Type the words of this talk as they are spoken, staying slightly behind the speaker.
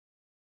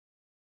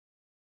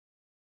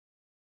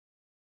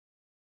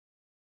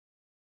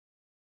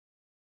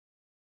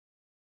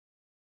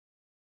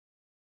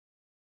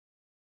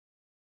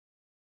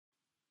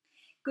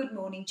Good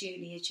morning,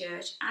 Junior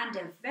Church, and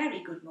a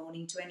very good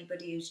morning to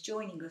anybody who's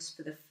joining us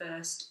for the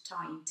first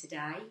time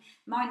today.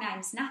 My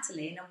name's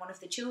Natalie and I'm one of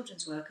the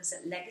children's workers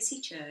at Legacy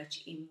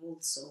Church in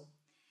Walsall.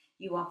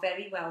 You are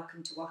very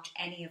welcome to watch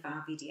any of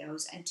our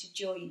videos and to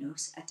join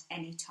us at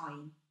any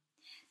time.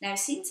 Now,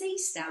 since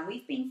Easter,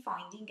 we've been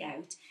finding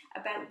out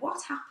about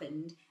what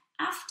happened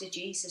after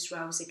Jesus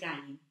rose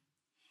again.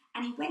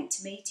 And he went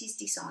to meet his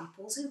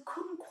disciples who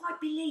couldn't quite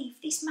believe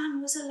this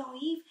man was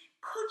alive.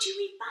 Could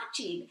you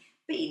imagine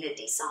being a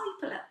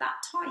disciple at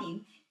that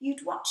time?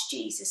 You'd watched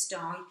Jesus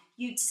die,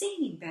 you'd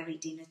seen him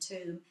buried in a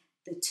tomb,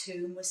 the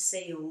tomb was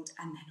sealed,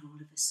 and then all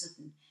of a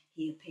sudden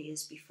he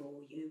appears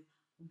before you.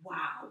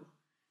 Wow!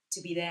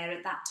 To be there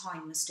at that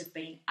time must have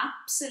been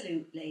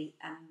absolutely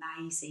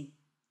amazing.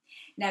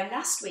 Now,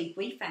 last week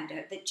we found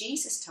out that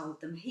Jesus told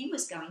them he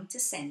was going to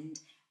send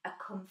a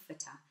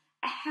comforter,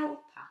 a helper.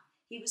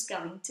 He was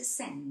going to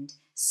send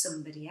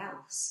somebody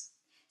else.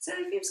 So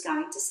if he was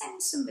going to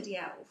send somebody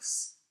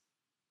else,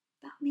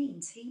 that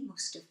means he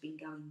must have been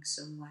going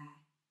somewhere.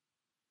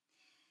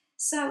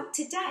 So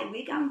today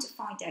we're going to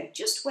find out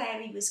just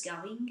where he was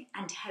going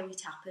and how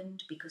it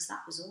happened, because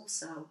that was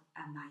also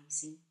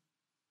amazing.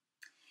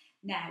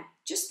 Now,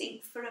 just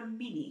think for a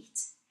minute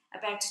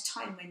about a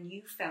time when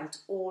you felt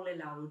all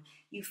alone,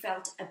 you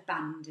felt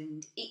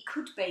abandoned. It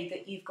could be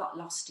that you've got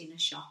lost in a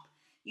shop.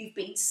 You've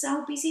been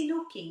so busy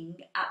looking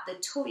at the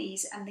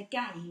toys and the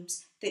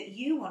games that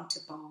you want to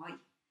buy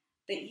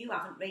that you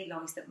haven't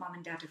realised that Mum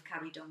and Dad have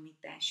carried on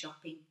with their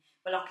shopping.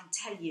 Well, I can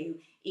tell you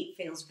it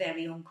feels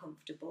very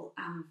uncomfortable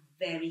and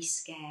very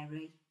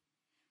scary.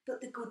 But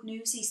the good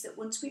news is that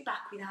once we're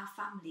back with our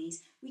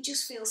families, we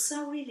just feel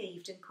so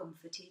relieved and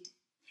comforted.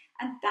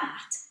 And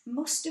that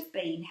must have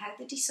been how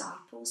the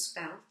disciples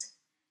felt.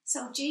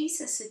 So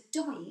Jesus had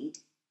died,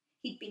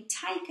 he'd been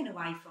taken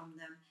away from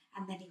them,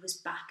 and then he was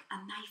back,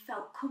 and they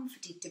felt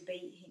comforted to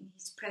be in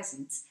his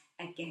presence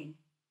again.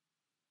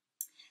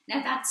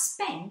 Now, they'd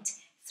spent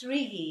 3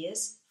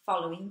 years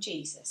following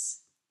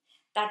Jesus.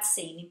 They'd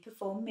seen him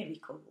perform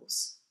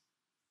miracles.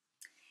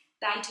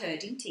 They'd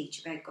heard him teach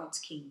about God's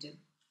kingdom.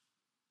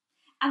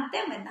 And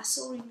then when they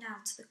saw him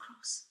nailed to the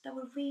cross, they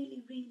were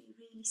really, really,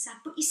 really sad.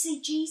 But you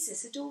see,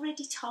 Jesus had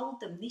already told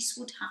them this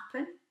would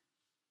happen.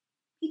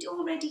 He'd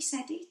already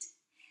said it.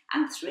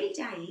 And 3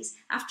 days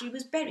after he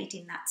was buried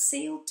in that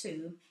sealed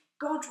tomb,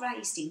 God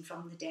raised him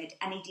from the dead,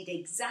 and he did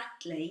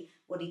exactly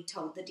what he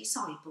told the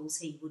disciples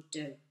he would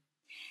do.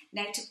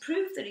 Now, to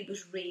prove that he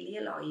was really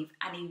alive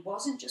and he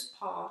wasn't just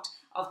part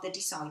of the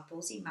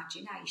disciples'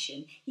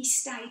 imagination, he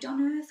stayed on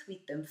earth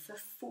with them for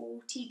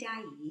 40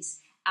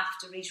 days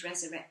after his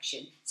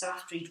resurrection. So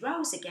after he'd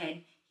rose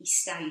again, he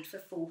stayed for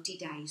 40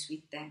 days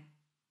with them.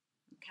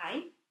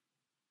 Okay?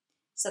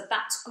 So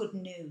that's good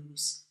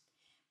news.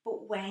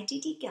 But where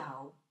did he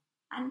go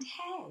and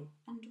how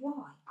and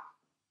why?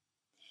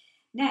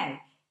 Now,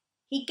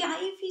 he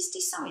gave his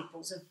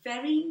disciples a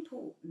very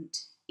important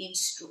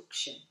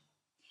instruction.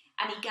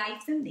 And he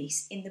gave them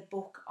this in the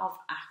book of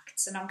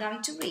Acts. And I'm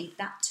going to read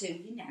that to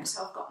you now.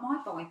 So I've got my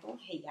Bible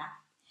here.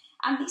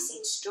 And this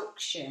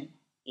instruction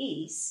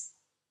is,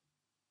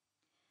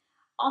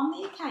 on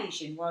the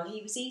occasion while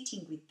he was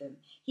eating with them,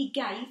 he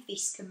gave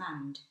this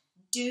command: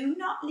 do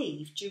not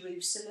leave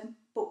Jerusalem,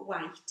 but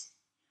wait.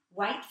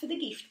 Wait for the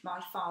gift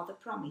my Father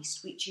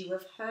promised, which you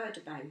have heard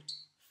about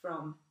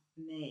from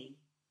me.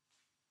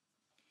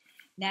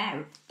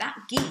 Now,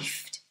 that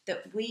gift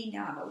that we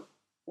know,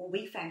 or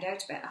we found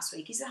out about last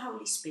week, is the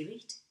Holy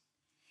Spirit.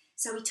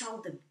 So he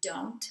told them,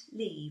 don't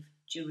leave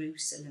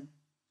Jerusalem.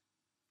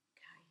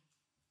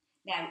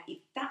 Okay. Now,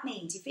 that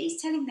means if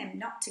he's telling them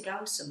not to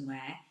go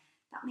somewhere,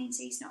 that means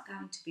he's not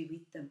going to be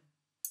with them.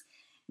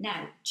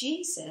 Now,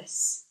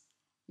 Jesus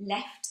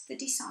left the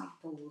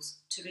disciples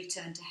to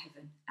return to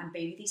heaven and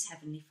be with his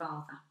heavenly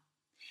Father.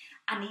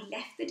 And he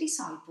left the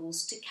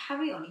disciples to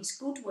carry on his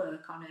good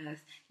work on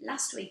earth.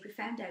 Last week we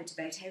found out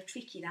about how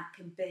tricky that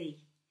can be,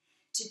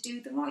 to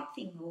do the right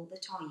thing all the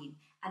time.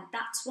 And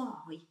that's why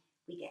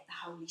we get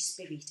the Holy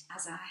Spirit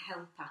as our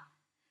helper.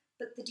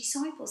 But the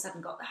disciples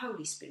hadn't got the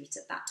Holy Spirit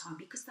at that time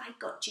because they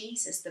got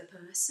Jesus, the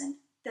person,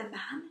 the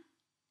man.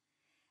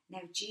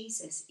 Now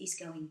Jesus is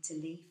going to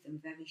leave them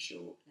very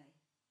shortly.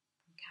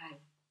 Okay.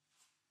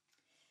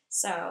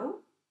 So,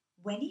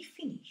 when he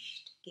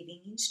finished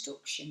giving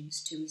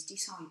instructions to his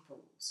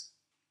disciples,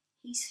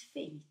 his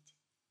feet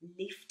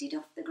lifted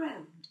off the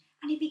ground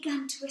and he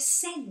began to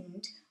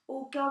ascend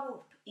or go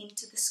up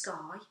into the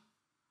sky.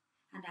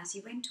 And as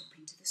he went up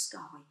into the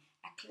sky,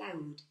 a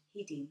cloud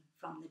hid him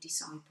from the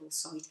disciples'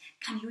 sight.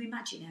 Can you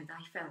imagine how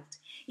they felt?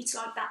 It's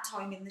like that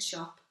time in the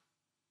shop.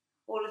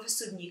 All of a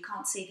sudden you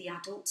can't see the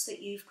adults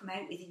that you've come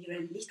out with and you're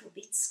a little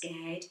bit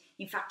scared.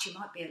 In fact, you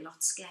might be a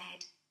lot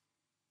scared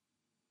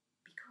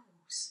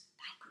because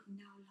they could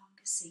no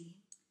longer see him.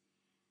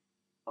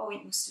 Oh,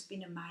 it must have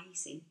been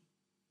amazing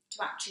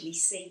to actually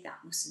see that,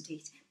 mustn't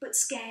it? But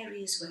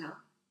scary as well.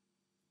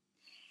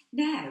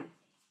 Now,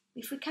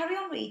 if we carry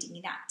on reading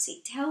in Acts,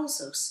 it tells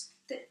us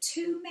that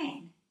 2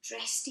 men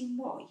dressed in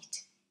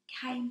white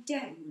came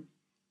down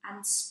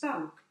and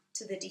spoke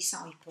to the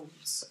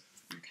disciples.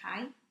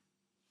 Okay?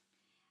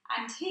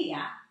 And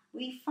here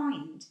we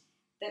find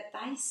that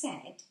they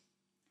said,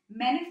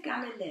 "Men of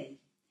Galilee,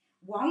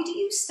 why do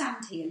you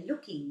stand here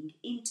looking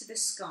into the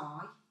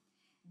sky?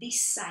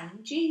 This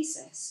same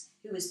Jesus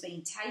who has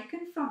been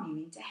taken from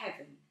you into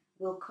heaven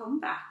will come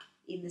back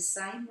in the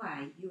same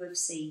way you have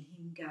seen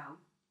him go."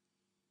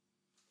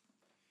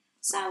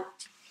 So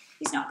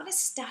he's not going to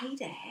stay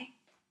there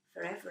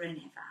forever and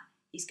ever.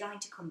 He's going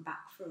to come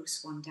back for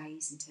us one day,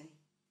 isn't he?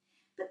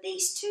 But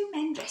these two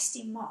men dressed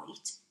in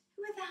white,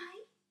 who are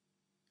they?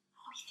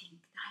 I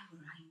think they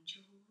were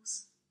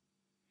angels.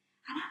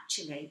 And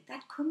actually,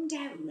 they'd come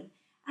down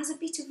as a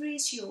bit of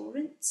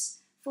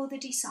reassurance for the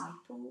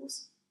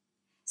disciples.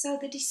 So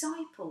the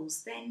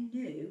disciples then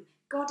knew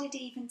God had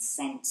even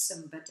sent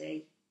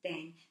somebody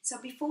then. So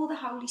before the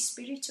Holy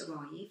Spirit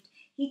arrived,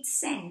 he'd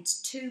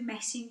sent two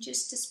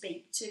messengers to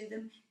speak to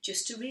them,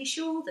 just to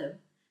reassure them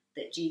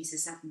that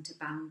Jesus hadn't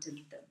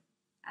abandoned them.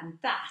 And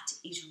that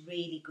is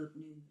really good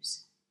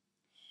news.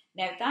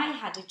 Now, they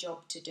had a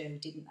job to do,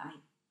 didn't they?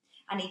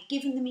 And he'd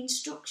given them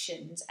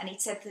instructions, and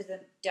he'd said to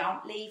them,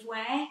 "Don't leave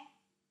where?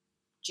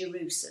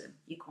 Jerusalem."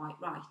 You're quite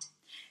right.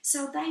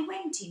 So they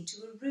went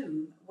into a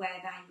room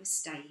where they were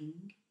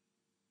staying.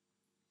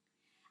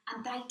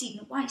 And they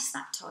didn't waste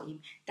that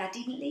time. They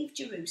didn't leave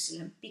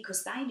Jerusalem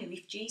because they knew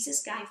if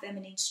Jesus gave them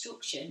an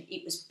instruction,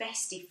 it was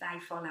best if they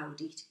followed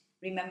it.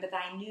 Remember,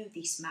 they knew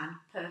this man,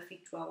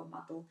 perfect role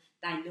model.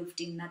 They loved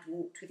him, they'd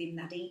walked with him,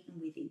 they'd eaten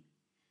with him.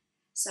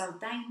 So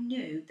they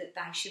knew that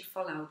they should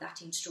follow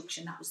that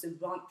instruction. That was the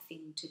right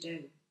thing to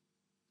do.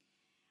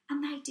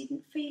 And they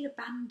didn't feel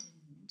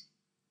abandoned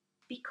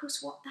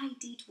because what they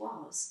did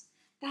was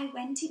they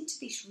went into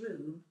this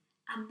room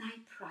and they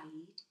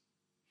prayed.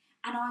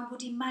 And I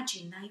would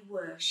imagine they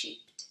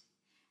worshipped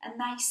and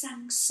they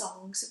sang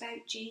songs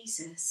about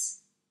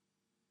Jesus.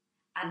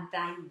 And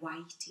they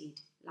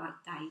waited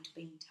like they'd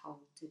been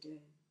told to do.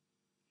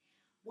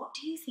 What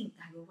do you think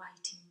they were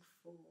waiting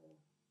for?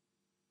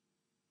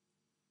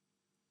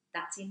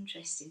 That's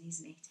interesting,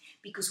 isn't it?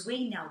 Because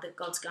we know that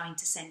God's going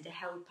to send a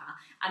helper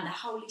and the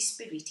Holy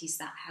Spirit is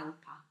that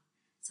helper.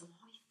 So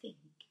I think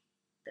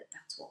that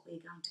that's what we're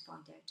going to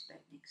find out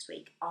about next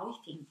week. I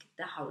think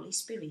the Holy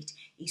Spirit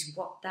is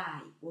what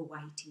they were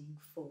waiting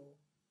for.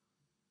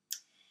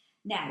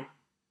 Now,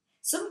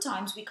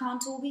 sometimes we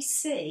can't always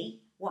see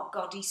what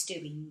God is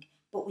doing,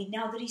 but we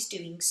know that he's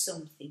doing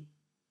something.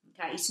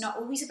 Okay, it's not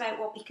always about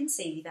what we can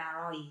see with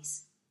our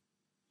eyes.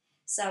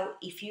 So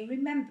if you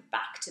remember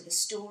back to the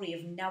story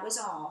of Noah's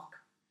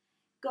Ark,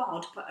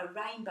 God put a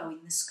rainbow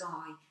in the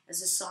sky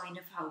as a sign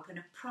of hope and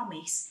a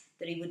promise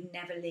that he would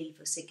never leave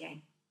us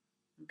again.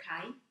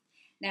 Okay?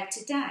 Now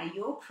today,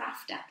 your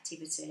craft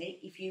activity,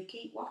 if you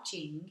keep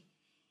watching,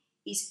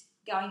 is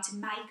going to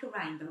make a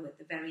rainbow at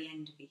the very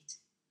end of it.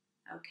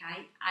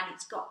 Okay? And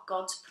it's got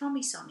God's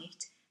promise on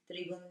it that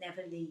he will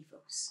never leave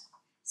us.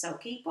 So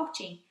keep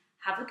watching,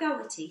 have a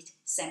go at it,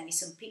 send me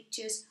some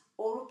pictures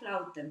or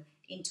upload them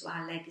into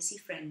our Legacy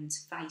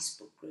Friends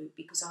Facebook group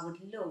because I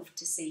would love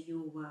to see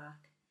your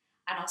work.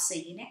 And I'll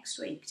see you next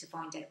week to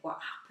find out what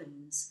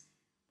happens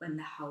when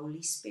the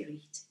Holy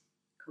Spirit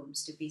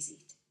comes to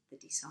visit the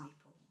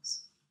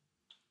disciples.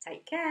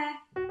 Take care.